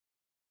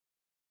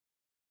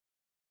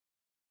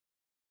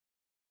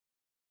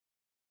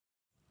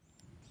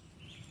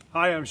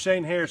Hi, I'm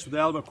Shane Harris with the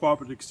Alabama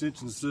Cooperative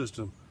Extension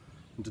System,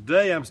 and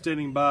today I'm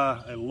standing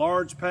by a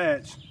large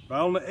patch, right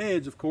on the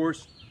edge of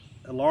course,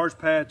 a large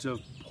patch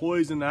of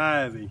poison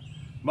ivy.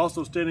 I'm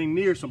also standing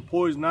near some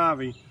poison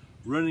ivy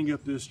running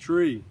up this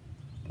tree.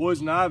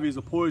 Poison ivy is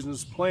a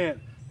poisonous plant,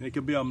 and it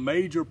can be a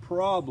major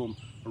problem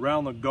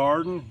around the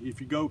garden.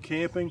 If you go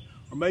camping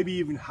or maybe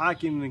even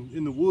hiking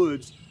in the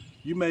woods,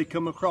 you may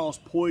come across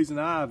poison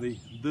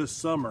ivy this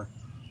summer.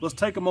 Let's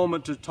take a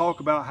moment to talk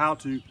about how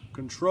to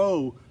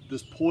control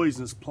this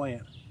poisonous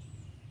plant.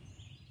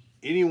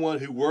 Anyone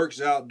who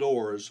works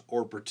outdoors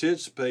or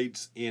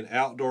participates in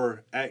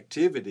outdoor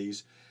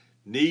activities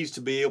needs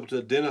to be able to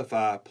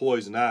identify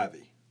poison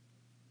ivy.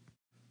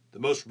 The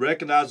most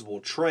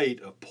recognizable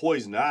trait of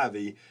poison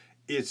ivy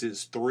is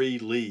its three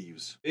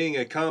leaves. Being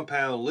a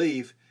compound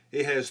leaf,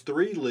 it has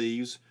three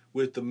leaves,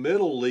 with the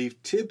middle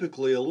leaf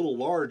typically a little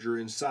larger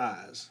in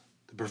size.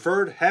 The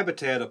preferred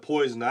habitat of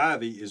poison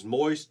ivy is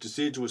moist,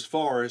 deciduous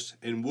forests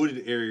and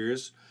wooded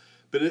areas,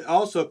 but it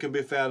also can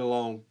be found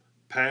along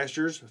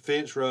pastures,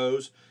 fence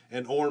rows,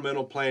 and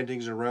ornamental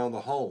plantings around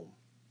the home.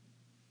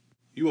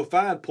 You will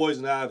find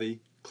poison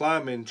ivy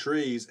climbing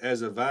trees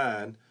as a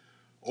vine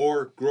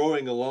or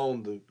growing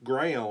along the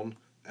ground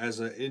as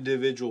an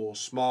individual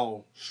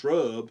small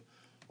shrub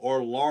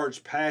or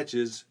large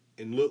patches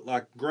and look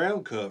like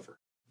ground cover.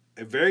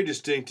 A very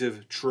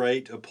distinctive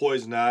trait of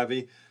poison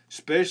ivy,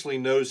 especially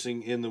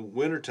noticing in the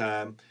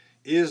wintertime,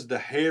 is the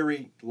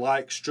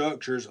hairy-like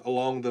structures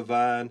along the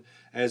vine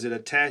as it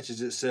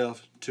attaches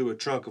itself to a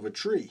trunk of a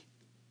tree.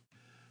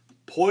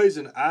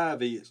 Poison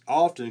ivy is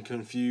often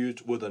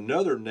confused with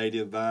another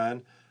native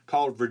vine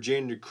called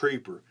Virginia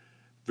creeper.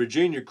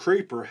 Virginia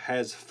creeper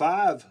has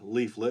 5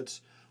 leaflets,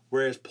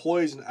 whereas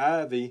poison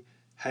ivy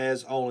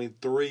has only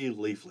 3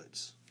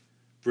 leaflets.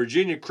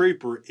 Virginia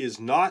creeper is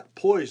not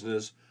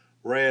poisonous,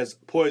 whereas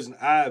poison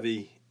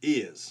ivy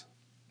is.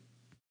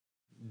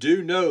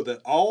 Do know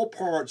that all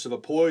parts of a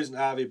poison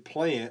ivy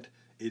plant,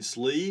 its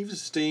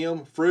leaves,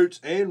 stem, fruits,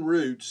 and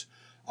roots,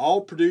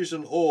 all produce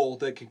an oil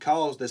that can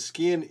cause the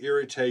skin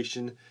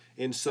irritation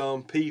in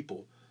some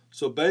people.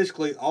 So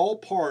basically all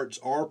parts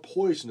are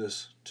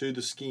poisonous to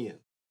the skin.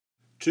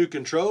 To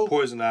control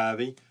poison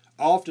ivy,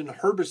 often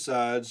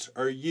herbicides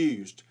are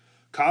used.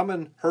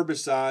 Common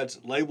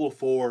herbicides labeled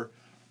for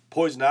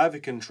poison ivy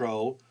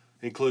control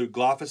include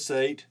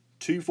glyphosate,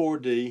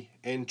 2,4-D,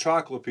 and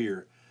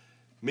triclopyr.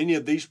 Many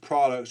of these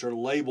products are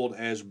labeled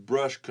as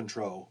brush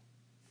control.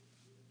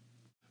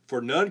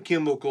 For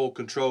non-chemical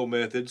control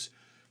methods,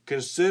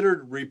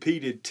 consider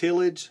repeated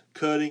tillage,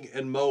 cutting,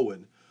 and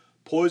mowing.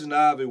 Poison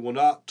ivy will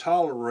not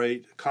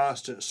tolerate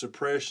constant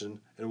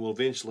suppression and will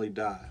eventually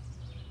die.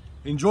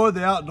 Enjoy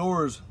the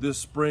outdoors this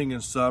spring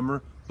and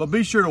summer, but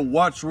be sure to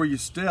watch where you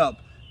step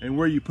and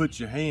where you put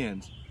your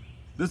hands.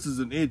 This is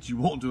an itch you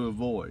want to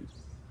avoid.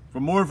 For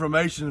more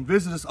information,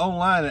 visit us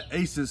online at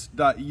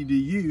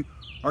aces.edu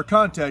or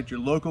contact your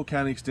local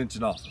county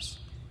extension office.